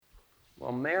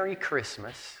Well, Merry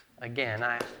Christmas. Again,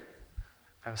 I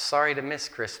was sorry to miss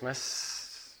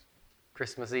Christmas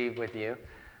Eve with you.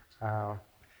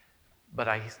 But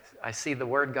I see the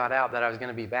word got out that I was going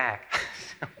to be back.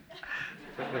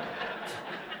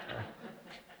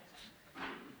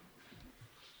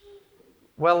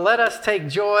 Well, let us take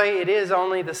joy. It is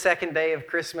only the second day of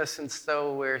Christmas, and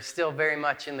so we're still very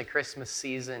much in the Christmas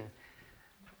season.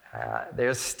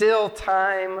 There's still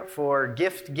time for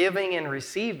gift giving and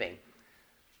receiving.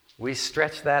 We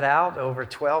stretch that out over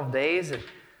 12 days. And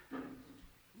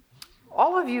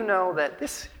all of you know that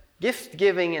this gift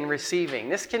giving and receiving,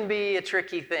 this can be a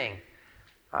tricky thing.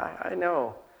 I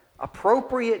know.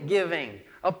 Appropriate giving,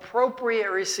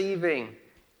 appropriate receiving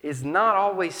is not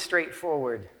always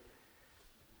straightforward.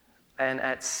 And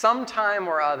at some time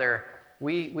or other,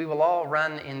 we will all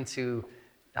run into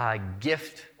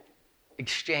gift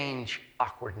exchange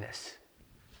awkwardness.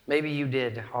 Maybe you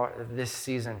did this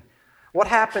season. What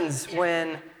happens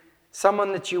when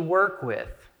someone that you work with,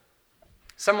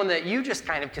 someone that you just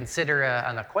kind of consider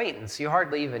an acquaintance, you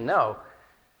hardly even know,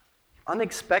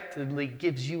 unexpectedly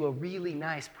gives you a really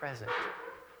nice present?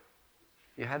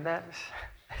 You had that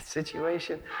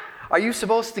situation? Are you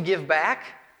supposed to give back?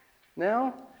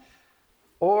 No?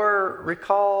 Or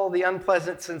recall the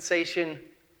unpleasant sensation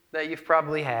that you've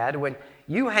probably had when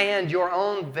you hand your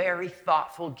own very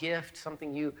thoughtful gift,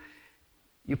 something you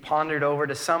pondered over,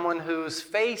 to someone whose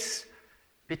face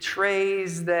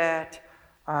betrays that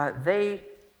they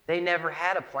never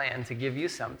had a plan to give you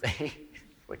something.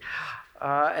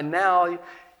 And now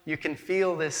you can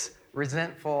feel this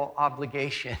resentful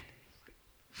obligation.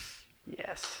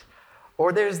 Yes.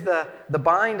 Or there's the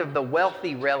bind of the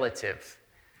wealthy relative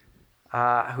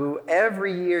who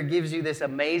every year gives you this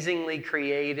amazingly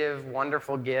creative,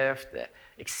 wonderful gift,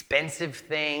 expensive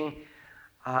thing,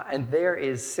 and there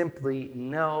is simply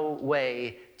no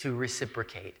way to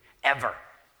reciprocate, ever.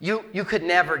 You could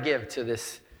never give to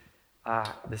this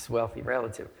wealthy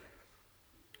relative.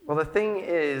 Well, the thing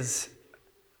is,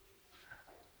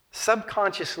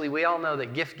 subconsciously, we all know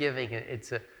that gift giving,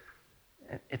 it's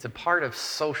a part of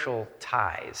social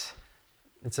ties.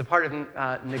 It's a part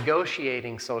of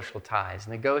negotiating social ties,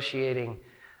 negotiating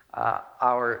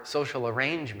our social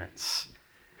arrangements.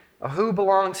 Who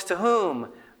belongs to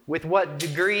whom, with what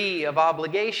degree of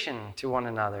obligation to one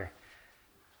another.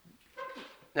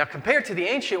 Now, compared to the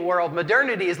ancient world,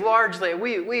 modernity is largely,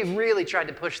 we've really tried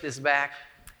to push this back.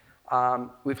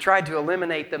 We've tried to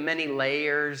eliminate the many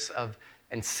layers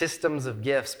and systems of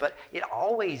gifts, but it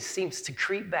always seems to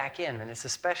creep back in, and it's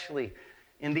especially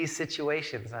in these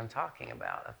situations I'm talking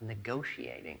about, of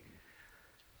negotiating.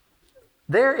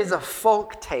 There is a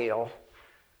folk tale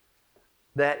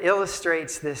that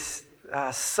illustrates this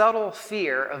subtle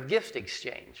fear of gift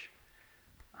exchange.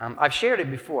 I've shared it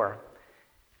before.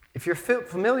 If you're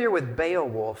familiar with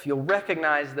Beowulf, you'll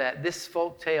recognize that this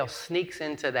folk tale sneaks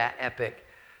into that epic.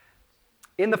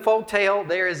 In the folk tale,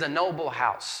 there is a noble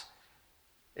house.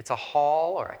 It's a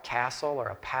hall or a castle or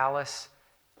a palace.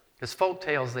 Because folk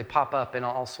tales, they pop up in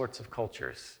all sorts of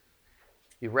cultures.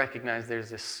 You recognize there's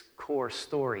this core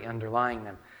story underlying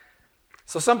them.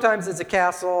 So sometimes it's a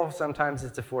castle, sometimes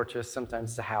it's a fortress, sometimes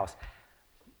it's a house.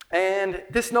 And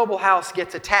this noble house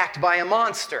gets attacked by a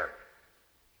monster.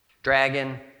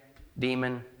 Dragon,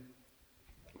 demon,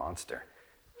 monster.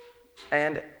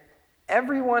 And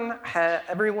everyone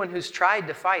who's tried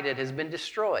to fight it has been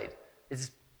destroyed.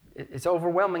 It's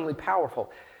overwhelmingly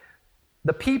powerful.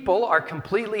 The people are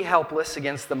completely helpless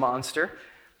against the monster.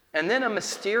 And then a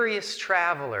mysterious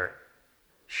traveler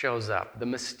shows up. The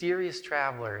mysterious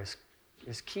traveler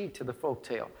is key to the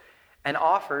folktale and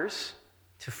offers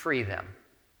to free them.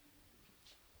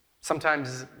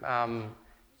 Sometimes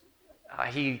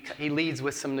he leads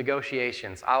with some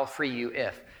negotiations. I'll free you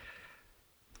if.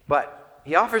 But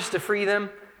he offers to free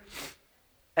them.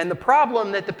 And the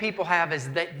problem that the people have is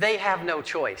that they have no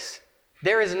choice.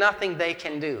 There is nothing they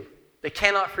can do. They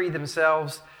cannot free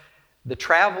themselves. The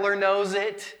traveler knows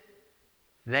it.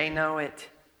 They know it.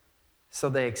 So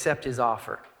they accept his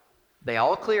offer. They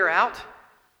all clear out.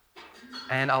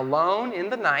 And alone in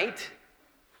the night,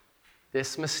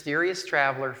 this mysterious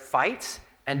traveler fights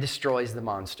and destroys the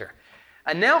monster.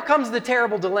 And now comes the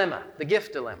terrible dilemma, the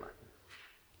gift dilemma.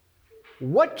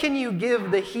 What can you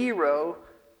give the hero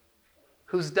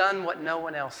who's done what no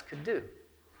one else could do?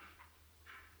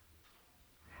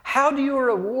 How do you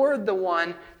reward the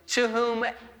one to whom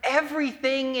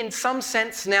everything in some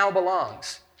sense now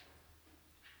belongs?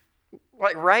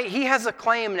 Right? He has a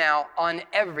claim now on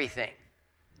everything.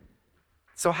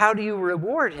 So how do you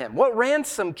reward him? What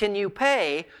ransom can you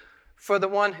pay for the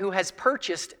one who has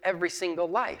purchased every single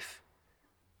life?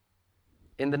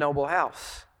 in the noble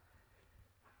house.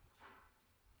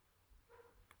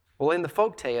 Well, in the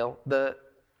folktale, the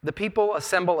people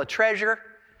assemble a treasure,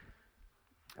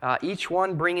 each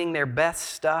one bringing their best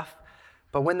stuff.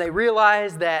 But when they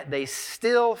realize that they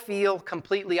still feel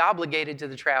completely obligated to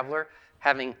the traveler,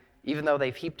 even though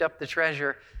they've heaped up the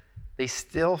treasure, they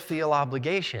still feel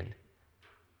obligation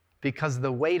because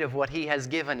the weight of what he has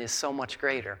given is so much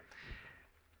greater.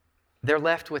 They're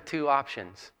left with two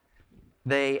options.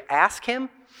 They ask him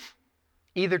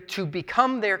either to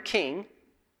become their king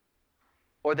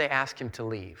or they ask him to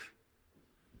leave.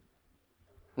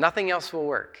 Nothing else will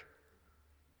work.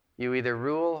 You either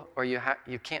rule or you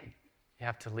can't. You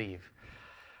have to leave.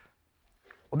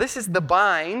 Well, this is the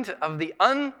bind of the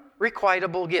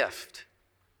unrequitable gift.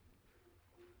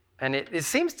 And it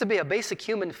seems to be a basic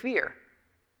human fear,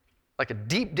 like a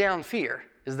deep down fear,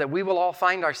 is that we will all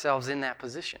find ourselves in that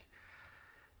position.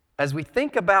 As we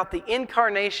think about the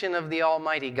incarnation of the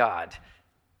Almighty God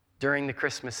during the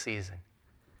Christmas season,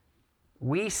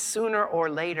 we sooner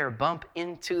or later bump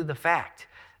into the fact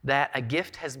that a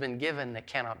gift has been given that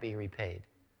cannot be repaid.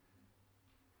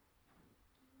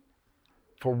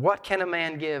 For what can a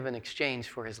man give in exchange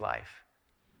for his life?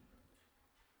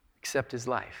 Except his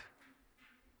life.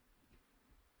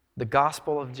 The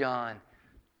Gospel of John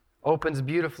opens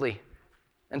beautifully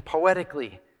and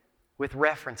poetically with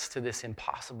reference to this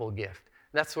impossible gift.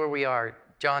 That's where we are,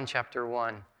 John chapter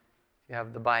 1. If you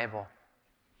have the Bible,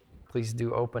 please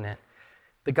do open it.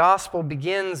 The Gospel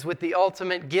begins with the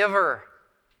ultimate giver,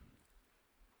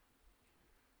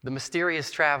 the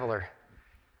mysterious traveler.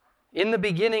 In the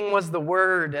beginning was the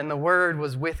Word, and the Word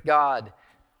was with God.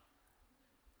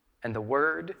 And the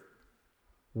Word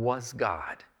was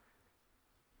God.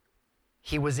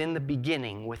 He was in the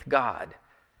beginning with God.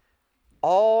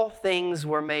 All things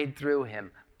were made through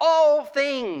him. All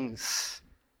things!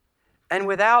 And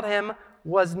without him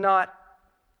was not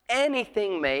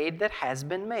anything made that has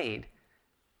been made.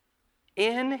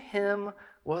 In him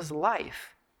was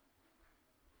life,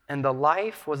 and the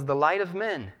life was the light of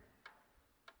men.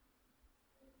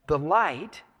 The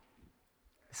light,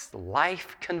 this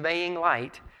life-conveying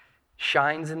light,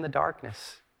 shines in the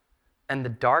darkness, and the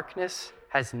darkness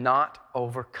has not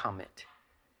overcome it.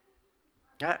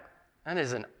 That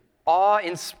is an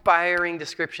awe-inspiring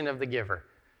description of the giver.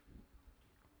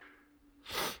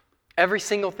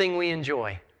 Everything we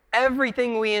enjoy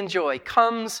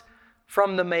comes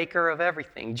from the maker of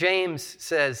everything. James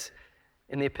says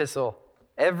in the epistle,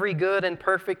 every good and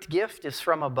perfect gift is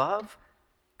from above,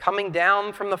 coming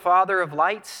down from the Father of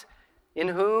lights, in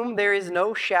whom there is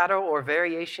no shadow or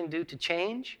variation due to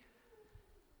change.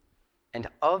 And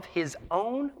of his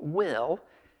own will,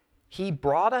 he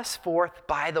brought us forth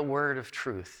by the word of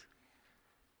truth.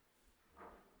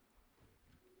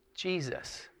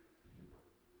 Jesus,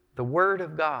 the Word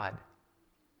of God,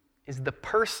 is the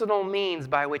personal means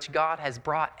by which God has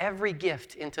brought every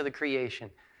gift into the creation.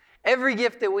 Every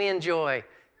gift that we enjoy.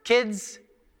 Kids,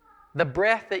 the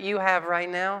breath that you have right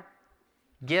now,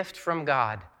 gift from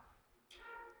God.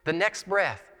 The next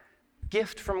breath,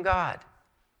 gift from God.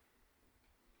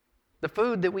 The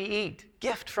food that we eat,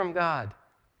 gift from God.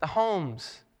 The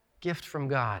homes, gift from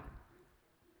God.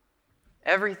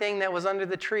 Everything that was under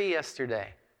the tree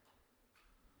yesterday,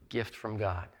 gift from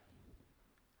God.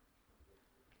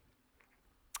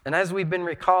 And as we've been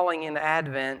recalling in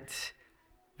Advent,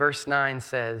 verse 9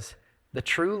 says, the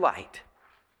true light,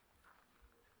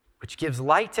 which gives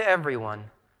light to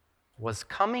everyone, was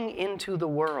coming into the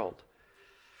world.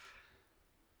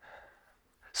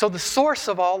 So the source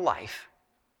of all life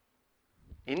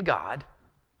in God,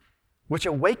 which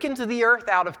awakened the earth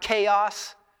out of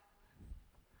chaos,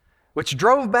 which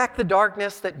drove back the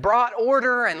darkness, that brought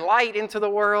order and light into the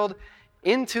world,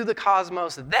 into the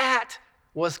cosmos, that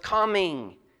was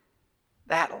coming.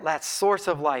 That source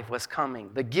of life was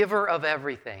coming. The giver of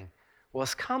everything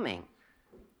was coming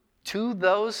to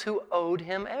those who owed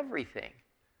him everything.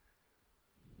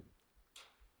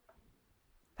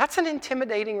 That's an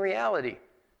intimidating reality.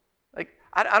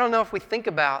 I don't know if we think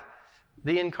about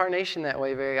the incarnation that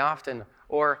way very often,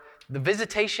 or the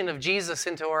visitation of Jesus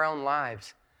into our own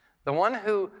lives. The one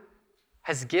who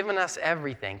has given us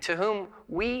everything, to whom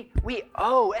we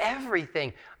owe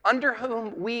everything, under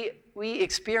whom we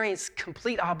experience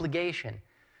complete obligation.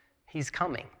 He's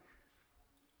coming.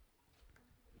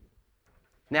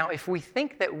 Now, if we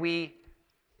think that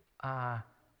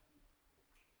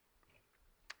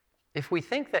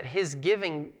his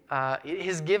giving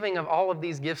of all of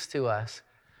these gifts to us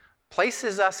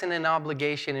places us in an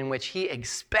obligation in which he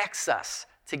expects us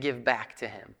to give back to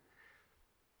him,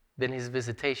 then his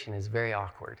visitation is very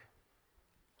awkward.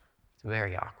 It's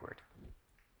very awkward.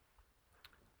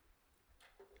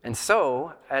 And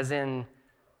so, as in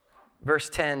verse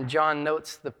 10, John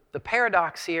notes the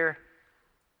paradox here.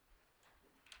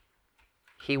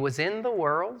 He was in the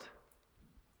world,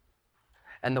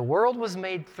 and the world was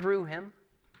made through him,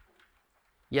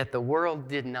 yet the world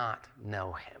did not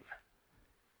know him.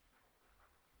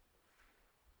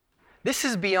 This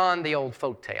is beyond the old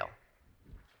folk tale.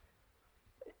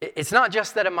 It's not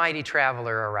just that a mighty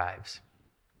traveler arrives.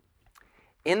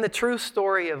 In the true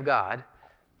story of God,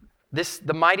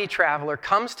 the mighty traveler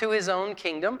comes to his own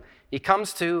kingdom. He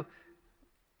comes to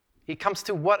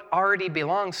what already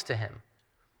belongs to him.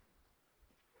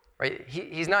 Right?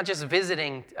 He's not just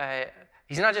visiting.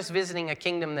 He's not just visiting a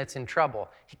kingdom that's in trouble.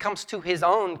 He comes to his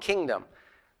own kingdom.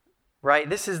 Right?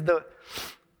 This is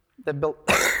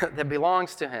that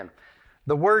belongs to him.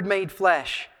 The Word made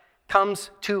flesh comes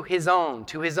to his own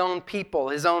people,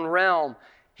 his own realm,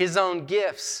 his own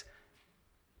gifts.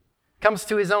 Comes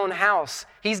to his own house.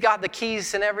 He's got the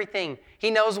keys and everything. He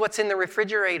knows what's in the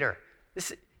refrigerator.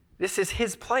 This is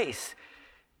his place.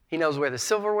 He knows where the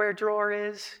silverware drawer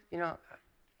is. You know,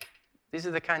 these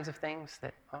are the kinds of things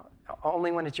that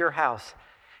only when it's your house.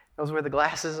 He knows where the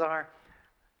glasses are.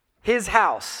 His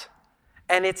house.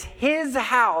 And it's his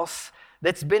house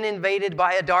that's been invaded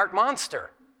by a dark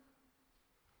monster.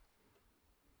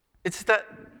 It's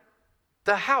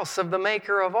the house of the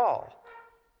maker of all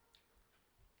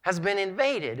has been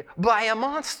invaded by a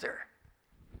monster.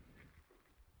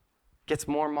 Gets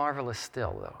more marvelous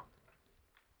still, though.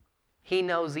 He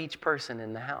knows each person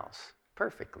in the house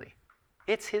perfectly.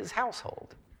 It's his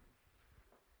household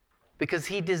because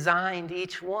he designed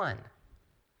each one.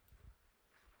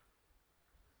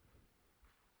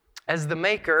 As the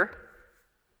maker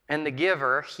and the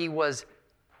giver, he was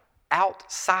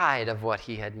outside of what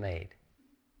he had made.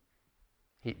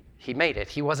 He made it.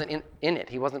 He wasn't in it.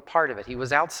 He wasn't part of it. He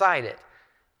was outside it.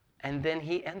 And then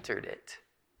he entered it.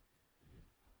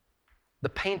 The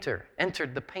painter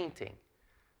entered the painting.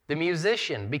 The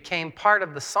musician became part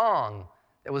of the song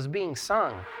that was being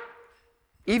sung.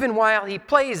 Even while he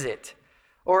plays it,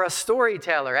 or a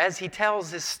storyteller, as he tells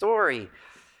his story,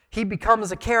 he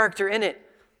becomes a character in it.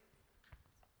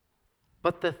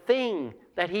 But the thing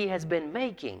that he has been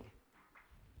making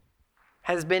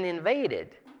has been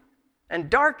invaded and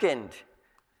darkened.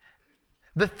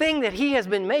 The thing that he has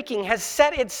been making has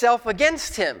set itself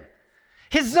against him.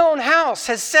 His own house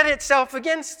has set itself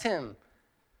against him.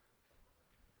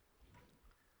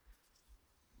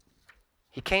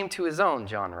 He came to his own,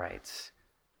 John writes,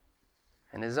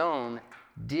 and his own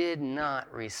did not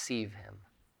receive him.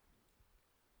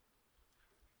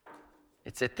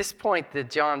 It's at this point that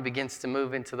John begins to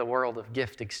move into the world of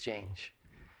gift exchange.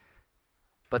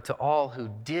 But to all who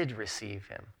did receive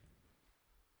him,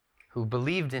 who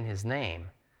believed in his name,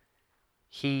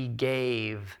 he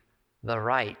gave the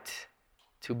right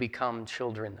to become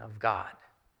children of God.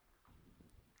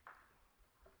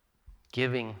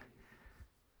 Giving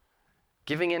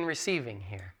and receiving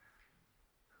here.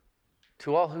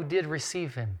 To all who did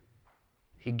receive him,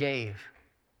 he gave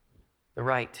the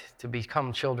right to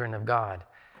become children of God.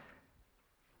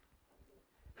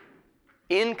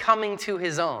 In coming to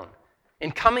his own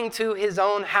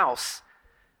house,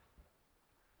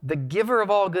 the giver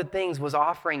of all good things was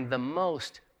offering the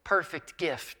most perfect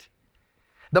gift.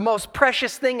 The most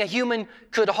precious thing a human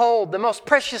could hold, the most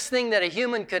precious thing that a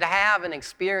human could have and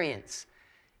experience.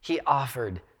 He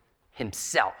offered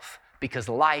himself because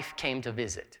life came to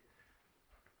visit.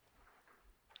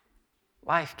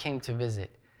 Life came to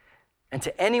visit. And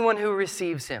to anyone who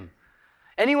receives him,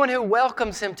 anyone who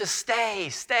welcomes him to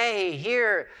stay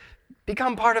here,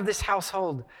 become part of this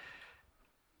household,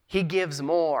 he gives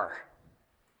more.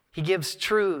 He gives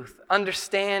truth,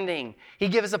 understanding. He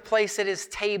gives a place at his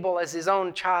table as his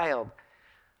own child.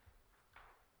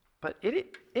 But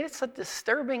it's a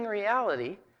disturbing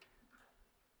reality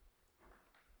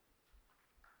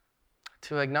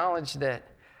to acknowledge that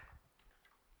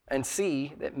and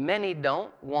see that many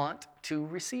don't want to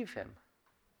receive him.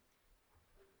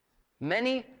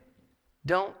 Many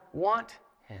don't want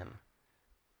him.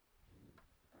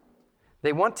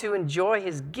 They want to enjoy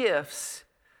his gifts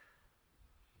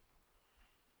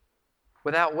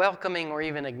without welcoming or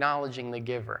even acknowledging the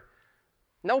giver.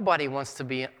 Nobody wants to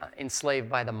be enslaved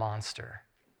by the monster.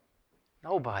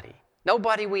 Nobody.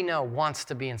 Nobody we know wants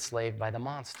to be enslaved by the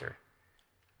monster.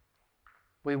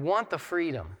 We want the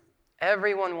freedom.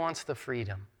 Everyone wants the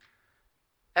freedom.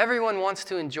 Everyone wants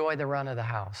to enjoy the run of the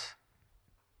house.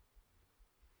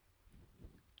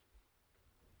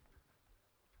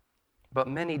 But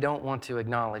many don't want to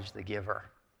acknowledge the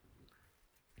giver.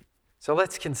 So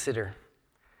let's consider.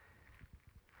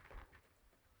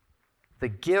 the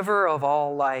giver of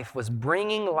all life, was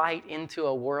bringing light into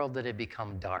a world that had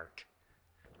become dark.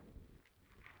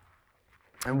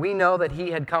 And we know that he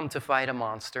had come to fight a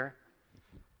monster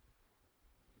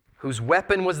whose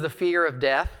weapon was the fear of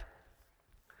death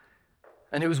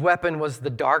and whose weapon was the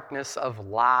darkness of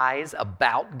lies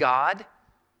about God.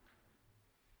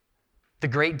 The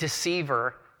great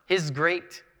deceiver, his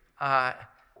great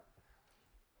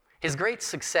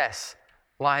success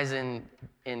lies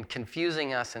in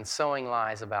confusing us and sowing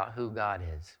lies about who God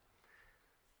is.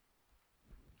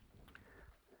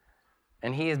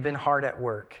 And he has been hard at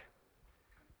work.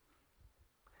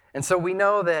 And so we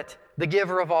know that the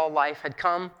giver of all life had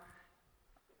come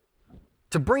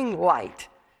to bring light,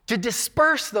 to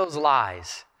disperse those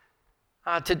lies,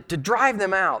 to drive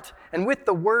them out. And with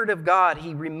the word of God,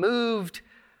 he removed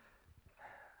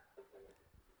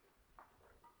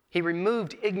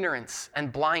ignorance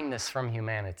and blindness from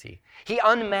humanity. He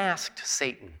unmasked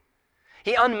Satan.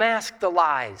 He unmasked the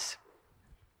lies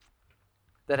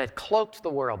that had cloaked the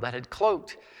world, that had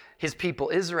cloaked his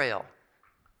people Israel,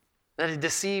 that had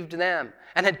deceived them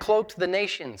and had cloaked the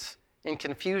nations in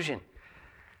confusion.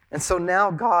 And so now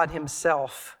God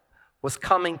himself was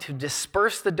coming to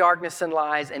disperse the darkness and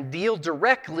lies and deal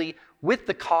directly with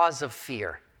the cause of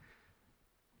fear,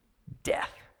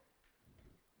 death,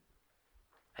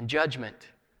 and judgment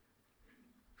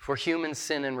for human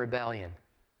sin and rebellion.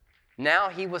 Now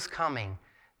he was coming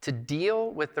to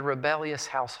deal with the rebellious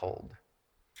household.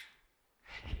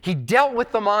 He dealt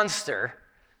with the monster,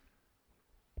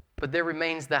 but there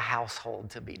remains the household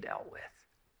to be dealt with.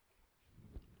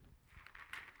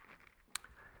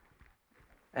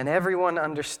 And everyone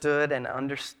understood and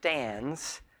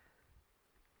understands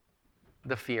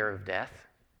the fear of death.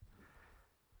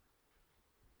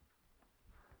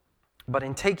 But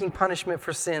in taking punishment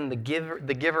for sin, the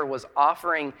giver was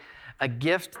offering a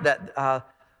gift that the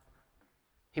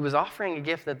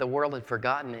world had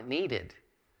forgotten it needed.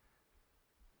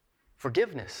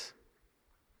 Forgiveness.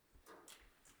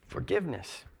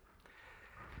 Forgiveness.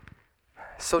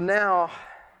 So now,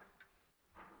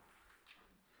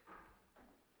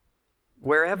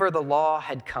 wherever the law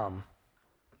had come,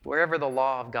 wherever the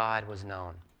law of God was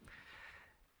known,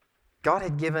 God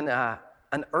had given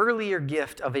an earlier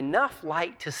gift of enough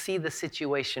light to see the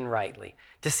situation rightly,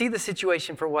 to see the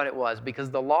situation for what it was,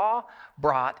 because the law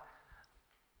brought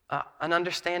an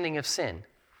understanding of sin.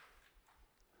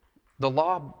 The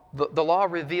law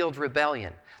revealed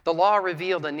rebellion. The law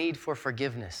revealed a need for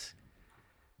forgiveness.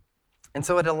 And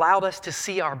so it allowed us to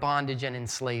see our bondage and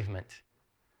enslavement.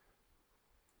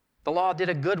 The law did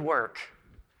a good work.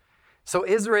 So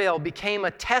Israel became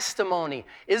a testimony.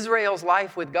 Israel's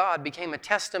life with God became a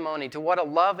testimony to what a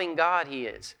loving God he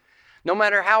is. No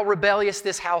matter how rebellious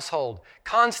this household,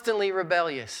 constantly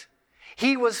rebellious,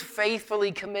 he was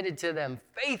faithfully committed to them,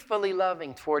 faithfully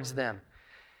loving towards them.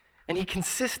 And he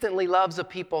consistently loves a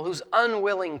people who's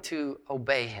unwilling to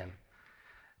obey him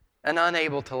and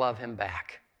unable to love him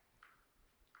back.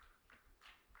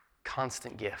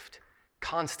 Constant gift.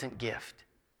 Constant gift.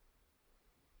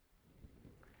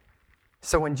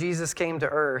 So when Jesus came to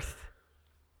earth,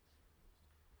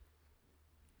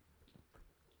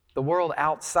 the world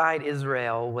outside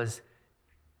Israel was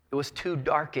too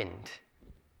darkened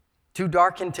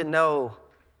to know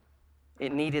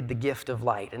it needed the gift of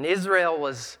light. And Israel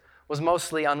was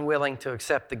mostly unwilling to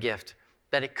accept the gift,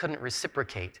 that it couldn't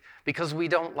reciprocate. Because we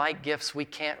don't like gifts we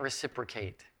can't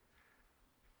reciprocate.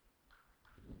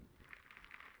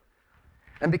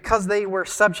 And because they were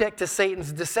subject to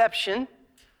Satan's deception,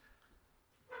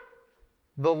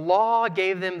 the law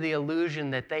gave them the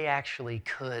illusion that they actually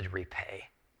could repay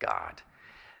God.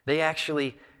 They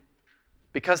actually,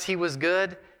 because he was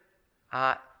good,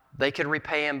 they could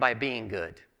repay him by being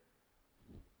good.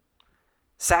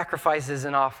 Sacrifices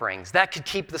and offerings, that could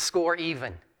keep the score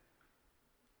even.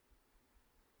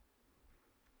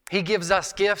 He gives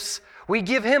us gifts, we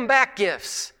give him back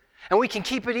gifts, and we can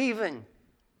keep it even.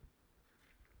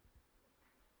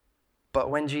 But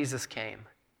when Jesus came,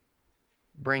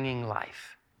 bringing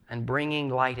life and bringing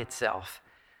light itself,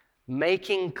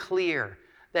 making clear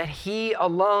that he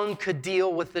alone could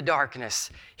deal with the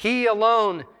darkness. He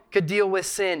alone could deal with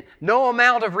sin. No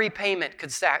amount of repayment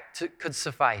could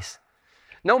suffice.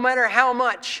 No matter how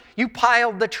much you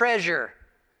piled the treasure,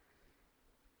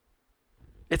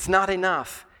 it's not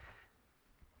enough.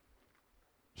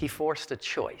 He forced a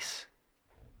choice.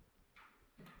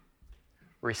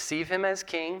 Receive him as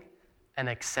king and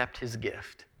accept his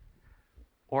gift,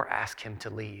 or ask him to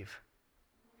leave.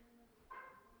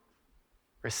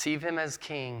 Receive him as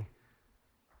king,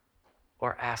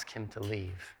 or ask him to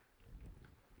leave.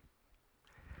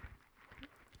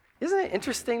 Isn't it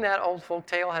interesting that old folk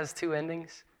tale has two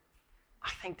endings?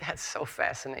 I think that's so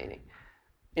fascinating.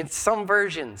 In some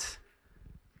versions,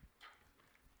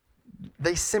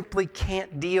 they simply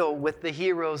can't deal with the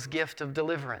hero's gift of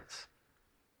deliverance.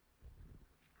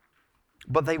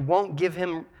 But they won't give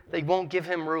him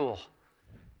rule.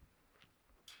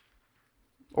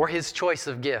 Or his choice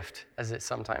of gift, as it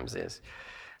sometimes is.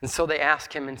 And so they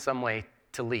ask him in some way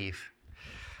to leave.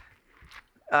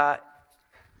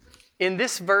 In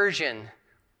this version,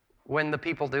 when the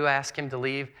people do ask him to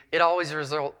leave, it always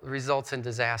results in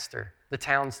disaster. The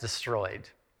town's destroyed.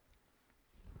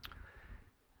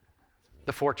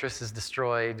 The fortress is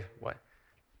destroyed. What?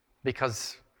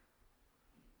 Because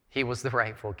he was the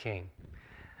rightful king.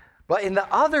 But in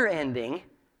the other ending,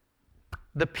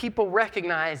 the people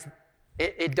recognize,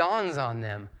 it dawns on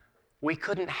them, we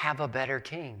couldn't have a better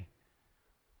king.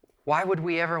 Why would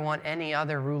we ever want any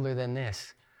other ruler than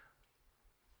this?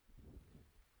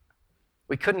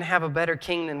 We couldn't have a better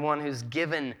king than one who's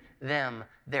given them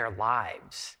their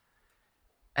lives.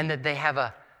 And that they have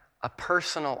a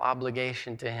personal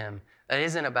obligation to him that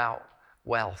isn't about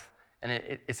wealth. And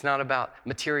it's not about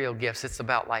material gifts. It's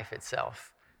about life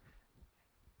itself.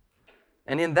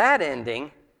 And in that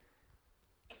ending,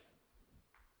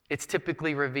 it's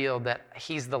typically revealed that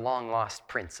he's the long-lost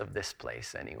prince of this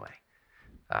place anyway.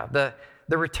 The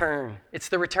return. It's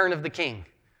the return of the king.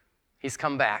 He's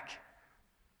come back.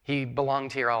 He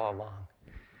belonged here all along.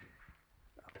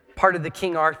 Part of the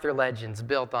King Arthur legends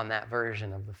built on that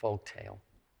version of the folk tale.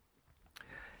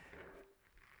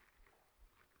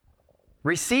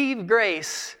 Receive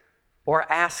grace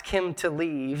or ask him to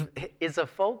leave is a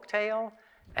folk tale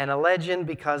and a legend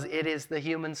because it is the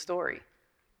human story.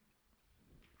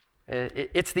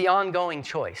 It's the ongoing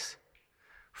choice.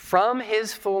 From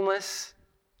his fullness,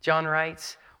 John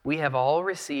writes, we have all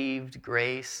received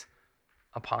grace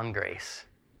upon grace.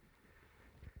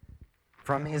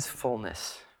 From his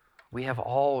fullness, we have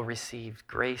all received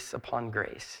grace upon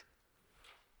grace.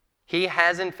 He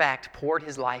has, in fact, poured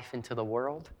his life into the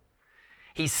world.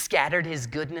 He's scattered his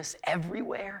goodness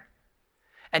everywhere.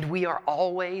 And we are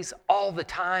always, all the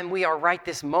time, we are right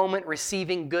this moment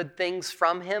receiving good things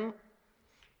from him.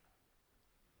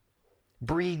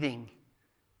 Breathing,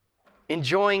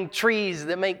 enjoying trees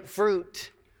that make fruit,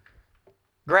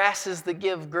 grasses that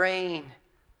give grain,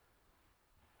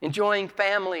 enjoying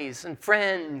families and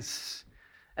friends,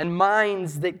 and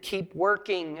minds that keep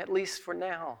working, at least for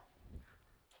now.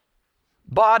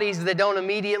 Bodies that don't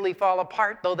immediately fall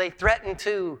apart, though they threaten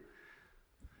to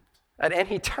at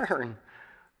any turn.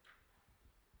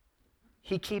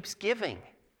 He keeps giving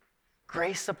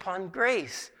grace upon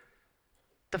grace.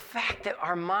 The fact that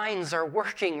our minds are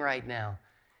working right now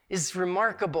is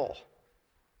remarkable.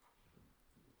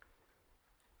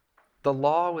 The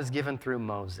law was given through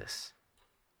Moses.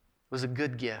 It was a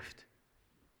good gift.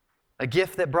 A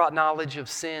gift that brought knowledge of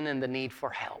sin and the need for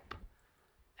help.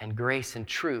 And grace and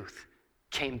truth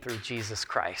came through Jesus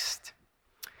Christ.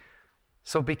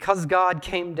 So because God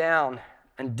came down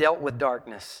and dealt with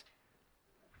darkness,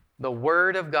 the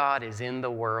Word of God is in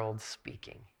the world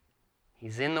speaking.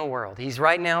 He's in the world. He's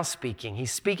right now speaking.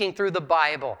 He's speaking through the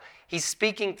Bible. He's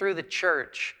speaking through the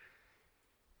church.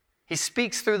 He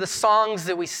speaks through the songs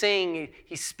that we sing.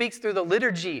 He speaks through the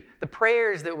liturgy, the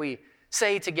prayers that we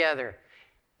say together,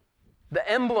 the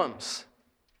emblems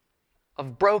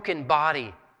of broken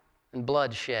body and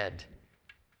blood shed.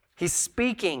 He's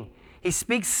speaking. He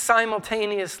speaks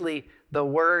simultaneously the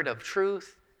word of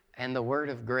truth and the word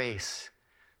of grace.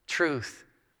 Truth,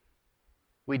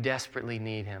 we desperately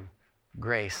need him.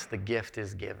 Grace, the gift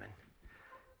is given.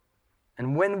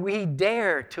 And when we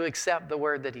dare to accept the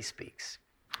word that he speaks,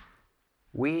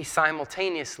 we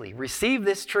simultaneously receive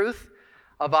this truth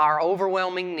of our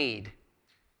overwhelming need.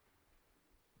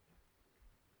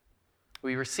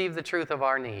 We receive the truth of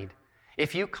our need.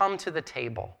 If you come to the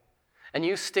table and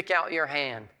you stick out your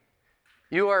hand,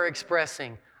 you are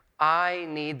expressing, I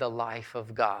need the life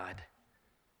of God.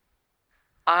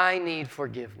 I need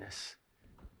forgiveness.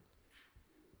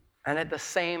 And at the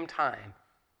same time,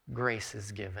 grace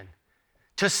is given.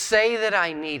 To say that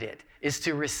I need it is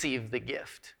to receive the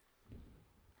gift.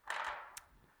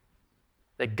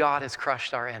 That God has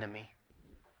crushed our enemy,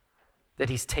 that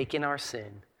he's taken our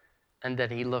sin, and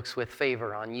that he looks with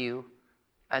favor on you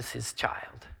as his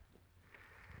child.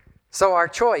 So our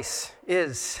choice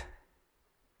is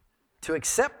to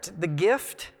accept the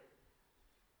gift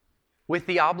with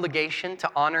the obligation to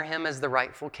honor him as the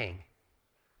rightful king,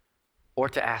 or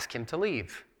to ask him to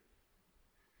leave.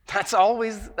 That's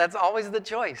always the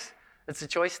choice. It's a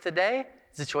choice today.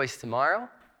 It's a choice tomorrow.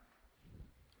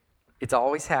 It's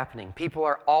always happening. People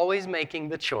are always making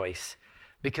the choice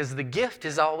because the gift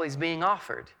is always being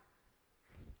offered.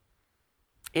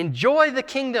 Enjoy the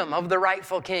kingdom of the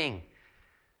rightful king,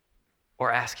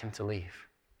 or ask him to leave.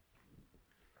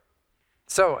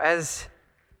 So, as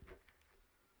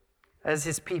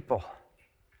his people,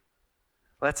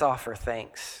 let's offer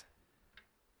thanks.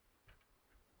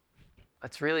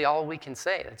 That's really all we can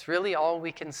say. That's really all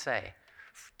we can say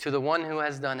to the one who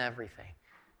has done everything,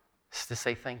 is to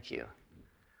say thank you.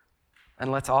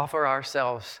 And let's offer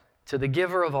ourselves to the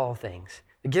giver of all things,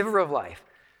 the giver of life,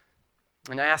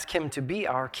 and ask him to be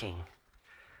our king.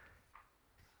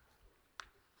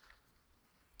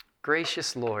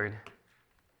 Gracious Lord,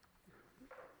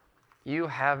 you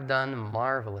have done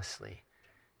marvelously.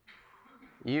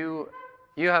 You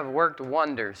have worked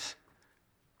wonders.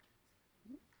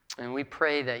 And we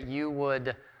pray that you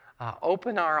would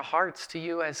open our hearts to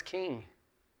you as King.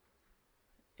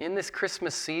 In this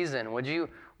Christmas season, would you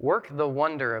work the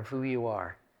wonder of who you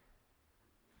are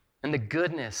and the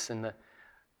goodness and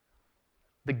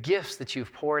the gifts that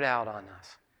you've poured out on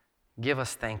us. Give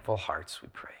us thankful hearts, we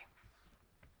pray.